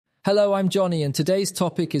Hello, I'm Johnny, and today's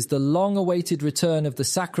topic is the long-awaited return of the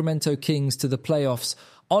Sacramento Kings to the playoffs,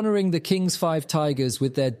 honoring the Kings 5 Tigers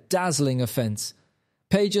with their dazzling offense.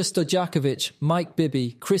 Peja Stojaković, Mike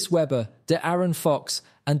Bibby, Chris Webber, De'Aaron Fox,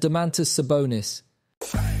 and Domantas Sabonis.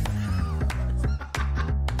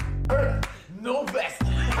 No best.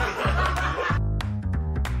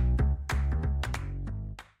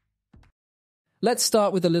 Let's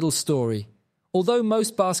start with a little story. Although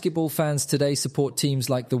most basketball fans today support teams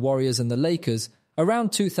like the Warriors and the Lakers,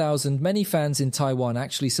 around 2000 many fans in Taiwan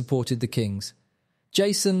actually supported the Kings.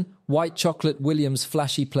 Jason White Chocolate Williams'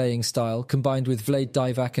 flashy playing style, combined with Vlade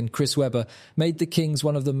Divac and Chris Webber, made the Kings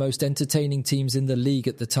one of the most entertaining teams in the league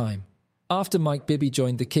at the time. After Mike Bibby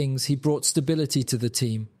joined the Kings, he brought stability to the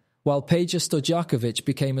team, while Peja Stojaković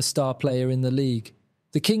became a star player in the league.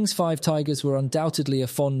 The Kings 5 Tigers were undoubtedly a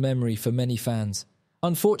fond memory for many fans.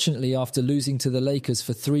 Unfortunately, after losing to the Lakers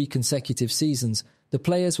for 3 consecutive seasons, the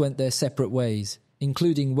players went their separate ways,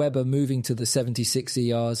 including Webber moving to the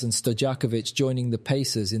 76ers and Stojaković joining the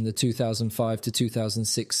Pacers in the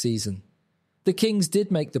 2005-2006 season. The Kings did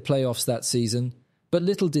make the playoffs that season, but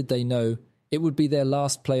little did they know, it would be their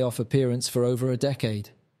last playoff appearance for over a decade.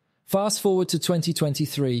 Fast forward to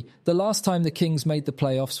 2023, the last time the Kings made the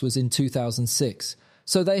playoffs was in 2006,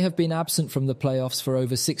 so they have been absent from the playoffs for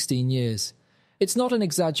over 16 years. It's not an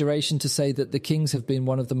exaggeration to say that the Kings have been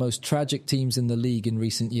one of the most tragic teams in the league in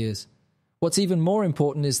recent years. What's even more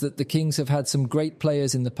important is that the Kings have had some great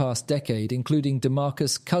players in the past decade, including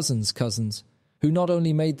DeMarcus Cousins, who not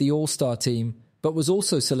only made the All-Star team, but was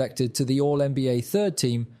also selected to the All-NBA third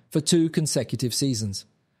team for 2 consecutive seasons.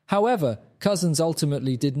 However, Cousins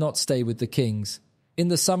ultimately did not stay with the Kings. In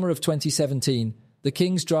the summer of 2017, the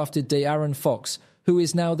Kings drafted De'Aaron Fox, who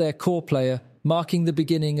is now their core player, marking the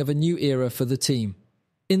beginning of a new era for the team.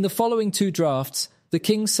 In the following 2 drafts, the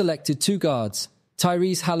Kings selected 2 guards,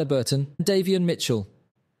 Tyrese Haliburton and Davion Mitchell.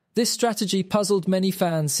 This strategy puzzled many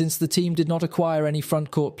fans since the team did not acquire any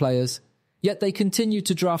front-court players, yet they continued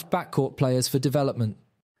to draft backcourt players for development.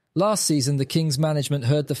 Last season, the Kings management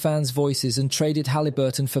heard the fans' voices and traded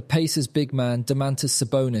Haliburton for Pacers big man Domantas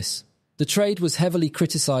Sabonis. The trade was heavily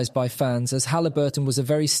criticized by fans as Haliburton was a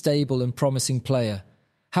very stable and promising player.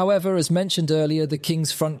 However, as mentioned earlier, the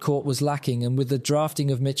Kings' front court was lacking, and with the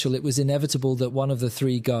drafting of Mitchell, it was inevitable that one of the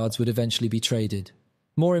 3 guards would eventually be traded.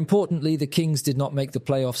 More importantly, the Kings did not make the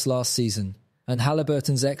playoffs last season, and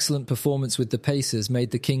Haliburton's excellent performance with the Pacers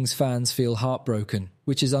made the Kings fans feel heartbroken,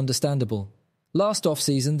 which is understandable. Last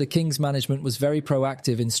offseason, the Kings management was very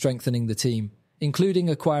proactive in strengthening the team, including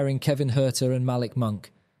acquiring Kevin Huerter and Malik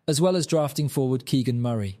Monk, as well as drafting forward Keegan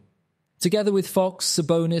Murray. Together with Fox,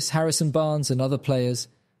 Sabonis, Harrison Barnes and other players,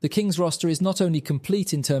 the Kings roster is not only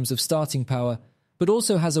complete in terms of starting power, but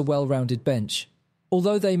also has a well-rounded bench.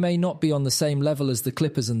 Although they may not be on the same level as the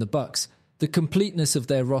Clippers and the Bucks, the completeness of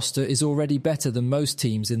their roster is already better than most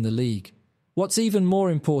teams in the league. What's even more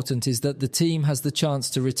important is that the team has the chance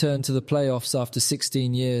to return to the playoffs after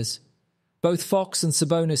 16 years. Both Fox and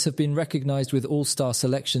Sabonis have been recognized with All-Star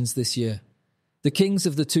selections this year. The Kings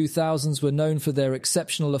of the 2000s were known for their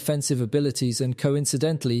exceptional offensive abilities, and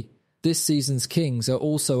coincidentally, this season's Kings are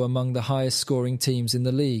also among the highest-scoring teams in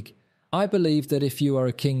the league. I believe that if you are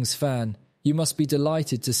a Kings fan, you must be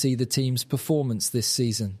delighted to see the team's performance this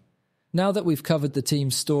season. Now that we've covered the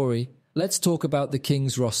team's story, let's talk about the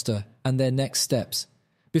Kings roster and their next steps.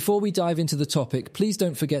 Before we dive into the topic, please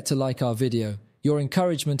don't forget to like our video. Your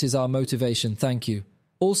encouragement is our motivation, thank you.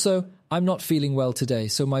 Also, I'm not feeling well today,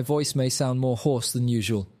 so my voice may sound more hoarse than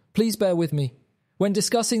usual. Please bear with me. When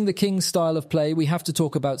discussing the Kings' style of play, we have to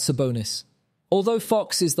talk about Sabonis. Although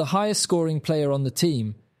Fox is the highest-scoring player on the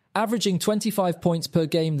team, averaging 25 points per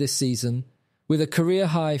game this season, with a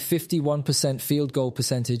career-high 51% field goal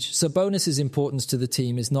percentage, Sabonis' importance to the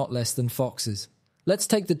team is not less than Fox's. Let's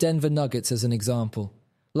take the Denver Nuggets as an example.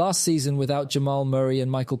 Last season, without Jamal Murray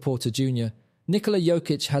and Michael Porter Jr., Nikola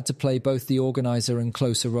Jokic had to play both the organizer and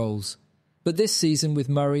closer roles. But this season, with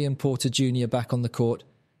Murray and Porter Jr. back on the court,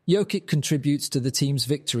 Jokic contributes to the team's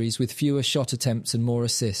victories with fewer shot attempts and more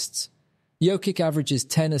assists. Jokic averages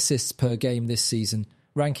 10 assists per game this season,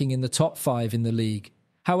 ranking in the top 5 in the league.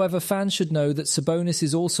 However, fans should know that Sabonis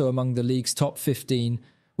is also among the league's top 15,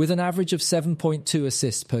 with an average of 7.2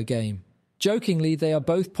 assists per game. Jokingly, they are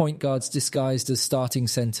both point guards disguised as starting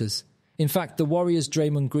centers. In fact, the Warriors'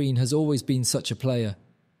 Draymond Green has always been such a player.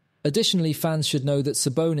 Additionally, fans should know that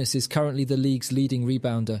Sabonis is currently the league's leading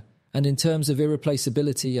rebounder, and in terms of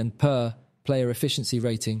irreplaceability and per-player efficiency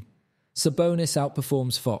rating, Sabonis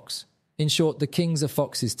outperforms Fox. In short, the Kings are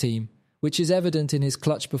Fox's team, which is evident in his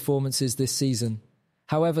clutch performances this season.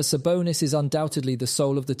 However, Sabonis is undoubtedly the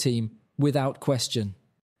soul of the team, without question.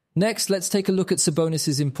 Next, let's take a look at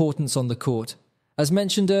Sabonis' importance on the court. As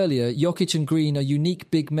mentioned earlier, Jokic and Green are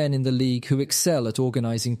unique big men in the league who excel at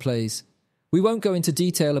organizing plays. We won't go into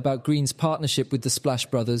detail about Green's partnership with the Splash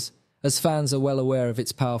Brothers, as fans are well aware of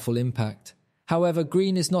its powerful impact. However,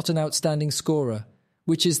 Green is not an outstanding scorer,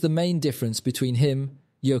 which is the main difference between him,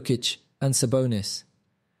 Jokic, and Sabonis.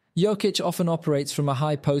 Jokic often operates from a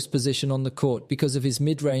high post position on the court because of his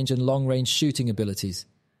mid-range and long-range shooting abilities.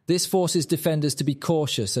 This forces defenders to be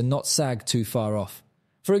cautious and not sag too far off.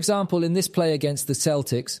 For example, in this play against the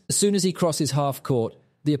Celtics, as soon as he crosses half-court,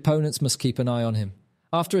 the opponents must keep an eye on him.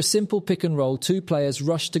 After a simple pick and roll, two players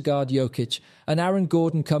rush to guard Jokic, and Aaron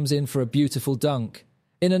Gordon comes in for a beautiful dunk.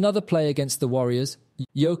 In another play against the Warriors,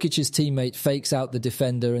 Jokic's teammate fakes out the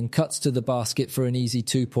defender and cuts to the basket for an easy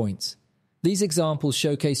 2 points. These examples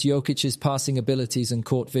showcase Jokic's passing abilities and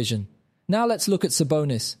court vision. Now let's look at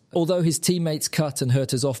Sabonis. Although his teammates' cut and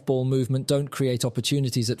Huerter's off-ball movement don't create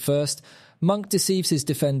opportunities at first, Monk deceives his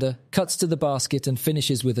defender, cuts to the basket and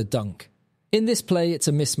finishes with a dunk. In this play, it's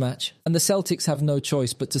a mismatch, and the Celtics have no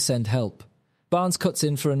choice but to send help. Barnes cuts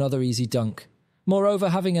in for another easy dunk. Moreover,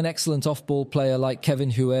 having an excellent off-ball player like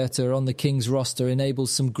Kevin Huerter on the Kings roster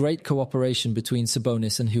enables some great cooperation between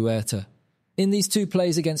Sabonis and Huerter. In these two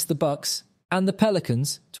plays against the Bucks and the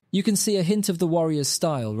Pelicans, you can see a hint of the Warriors'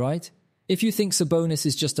 style, right? If you think Sabonis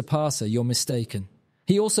is just a passer, you're mistaken.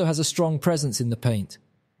 He also has a strong presence in the paint.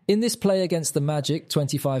 In this play against the Magic,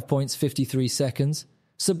 25 points, 53 seconds,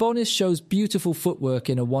 Sabonis shows beautiful footwork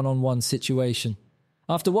in a one-on-one situation.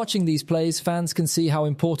 After watching these plays, fans can see how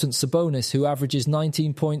important Sabonis, who averages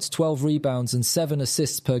 19 points, 12 rebounds and 7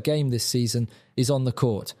 assists per game this season, is on the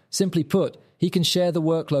court. Simply put, he can share the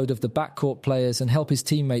workload of the backcourt players and help his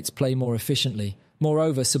teammates play more efficiently.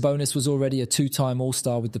 Moreover, Sabonis was already a two-time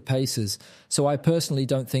All-Star with the Pacers, so I personally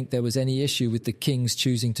don't think there was any issue with the Kings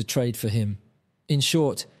choosing to trade for him. In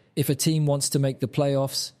short, if a team wants to make the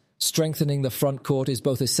playoffs, strengthening the front court is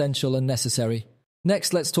both essential and necessary.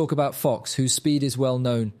 Next, let's talk about Fox, whose speed is well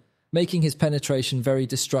known, making his penetration very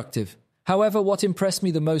destructive. However, what impressed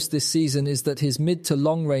me the most this season is that his mid to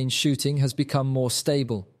long-range shooting has become more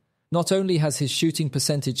stable. Not only has his shooting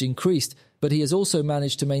percentage increased, but he has also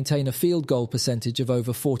managed to maintain a field goal percentage of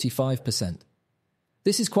over 45%.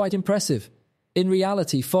 This is quite impressive. In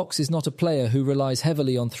reality, Fox is not a player who relies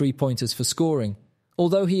heavily on three-pointers for scoring.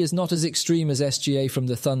 Although he is not as extreme as SGA from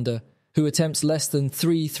the Thunder, who attempts less than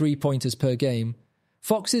 3 three-pointers per game,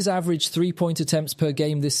 Fox's average three-point attempts per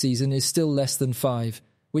game this season is still less than 5,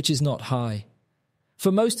 which is not high.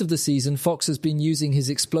 For most of the season, Fox has been using his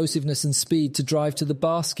explosiveness and speed to drive to the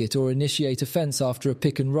basket or initiate offense after a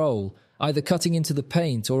pick and roll, either cutting into the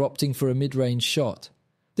paint or opting for a mid-range shot.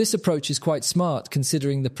 This approach is quite smart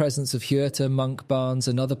considering the presence of Huerter, Monk, Barnes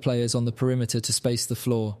and other players on the perimeter to space the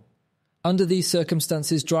floor. Under these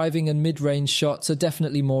circumstances, driving and mid-range shots are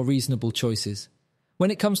definitely more reasonable choices.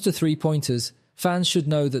 When it comes to three-pointers, fans should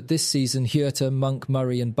know that this season Huerter, Monk,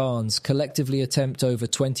 Murray and Barnes collectively attempt over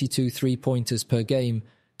 22 three-pointers per game,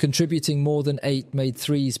 contributing more than 8 made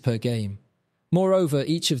threes per game. Moreover,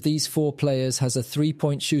 each of these 4 players has a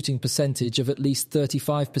three-point shooting percentage of at least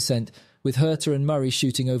 35%, with Huerter and Murray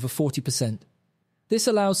shooting over 40%. This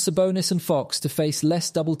allows Sabonis and Fox to face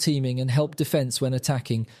less double-teaming and help defense when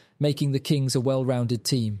attacking, making the Kings a well-rounded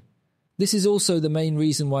team. This is also the main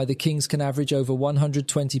reason why the Kings can average over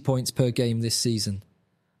 120 points per game this season.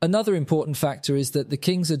 Another important factor is that the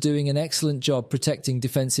Kings are doing an excellent job protecting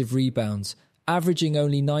defensive rebounds, averaging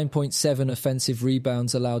only 9.7 offensive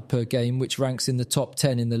rebounds allowed per game, which ranks in the top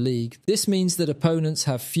 10 in the league. This means that opponents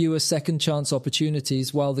have fewer second-chance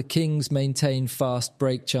opportunities while the Kings maintain fast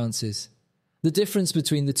break chances. The difference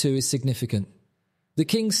between the two is significant. The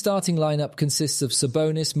Kings' starting lineup consists of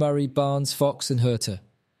Sabonis, Murray, Barnes, Fox and Huerter.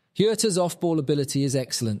 Huerter's off-ball ability is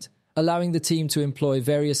excellent, allowing the team to employ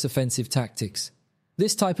various offensive tactics.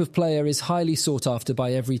 This type of player is highly sought after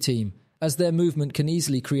by every team, as their movement can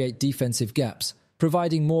easily create defensive gaps,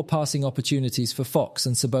 providing more passing opportunities for Fox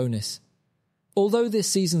and Sabonis. Although this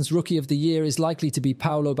season's Rookie of the Year is likely to be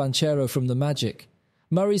Paolo Banchero from the Magic,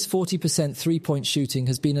 Murray's 40% three-point shooting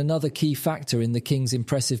has been another key factor in the Kings'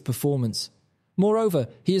 impressive performance. Moreover,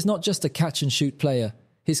 he is not just a catch-and-shoot player.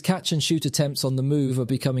 His catch-and-shoot attempts on the move are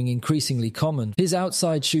becoming increasingly common. His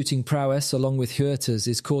outside shooting prowess, along with Huerter's,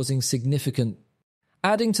 is causing significant.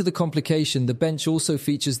 Adding to the complication, the bench also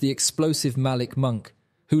features the explosive Malik Monk,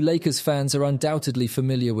 who Lakers fans are undoubtedly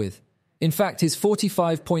familiar with. In fact, his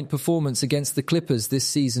 45-point performance against the Clippers this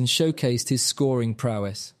season showcased his scoring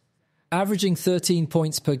prowess. Averaging 13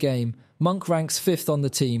 points per game, Monk ranks 5th on the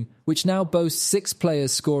team, which now boasts 6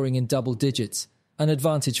 players scoring in double digits, an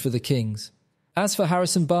advantage for the Kings. As for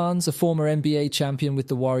Harrison Barnes, a former NBA champion with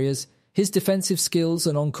the Warriors, his defensive skills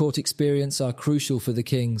and on-court experience are crucial for the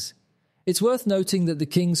Kings. It's worth noting that the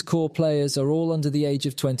Kings' core players are all under the age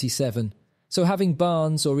of 27, so having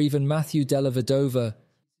Barnes or even Matthew Dellavedova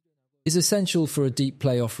is essential for a deep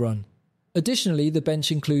playoff run. Additionally, the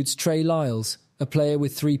bench includes Trey Lyles, a player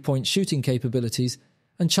with three-point shooting capabilities,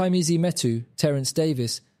 and Chimezie Metu, Terrence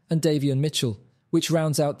Davis, and Davion Mitchell, which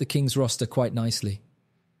rounds out the Kings roster quite nicely.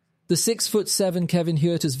 The 6'7" Kevin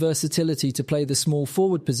Huerter's versatility to play the small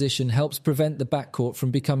forward position helps prevent the backcourt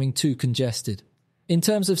from becoming too congested. In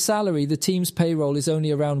terms of salary, the team's payroll is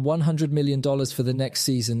only around $100 million for the next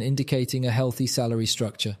season, indicating a healthy salary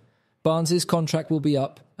structure. Barnes's contract will be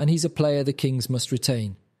up, and he's a player the Kings must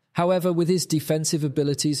retain. However, with his defensive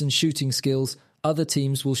abilities and shooting skills, other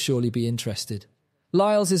teams will surely be interested.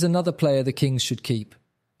 Lyles is another player the Kings should keep.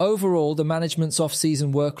 Overall, the management's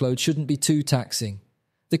off-season workload shouldn't be too taxing.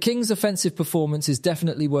 The Kings' offensive performance is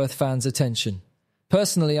definitely worth fans' attention.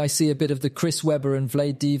 Personally, I see a bit of the Chris Webber and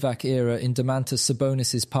Vlade Divac era in Domantas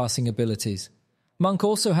Sabonis' passing abilities. Monk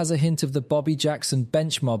also has a hint of the Bobby Jackson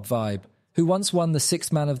bench mob vibe, who once won the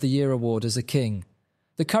Sixth Man of the Year award as a King.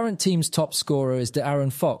 The current team's top scorer is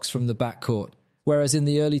De'Aaron Fox from the backcourt, whereas in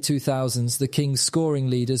the early 2000s, the Kings' scoring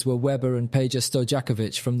leaders were Webber and Peja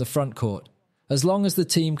Stojaković from the frontcourt. As long as the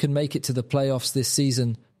team can make it to the playoffs this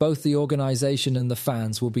season, both the organization and the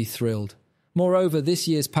fans will be thrilled. Moreover, this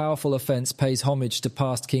year's powerful offense pays homage to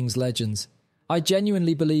past Kings legends. I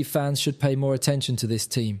genuinely believe fans should pay more attention to this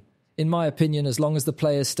team. In my opinion, as long as the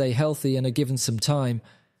players stay healthy and are given some time,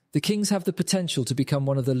 the Kings have the potential to become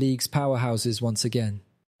one of the league's powerhouses once again.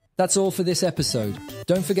 That's all for this episode.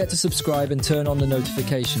 Don't forget to subscribe and turn on the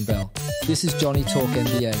notification bell. This is Johnny Talk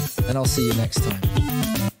NBA, and I'll see you next time.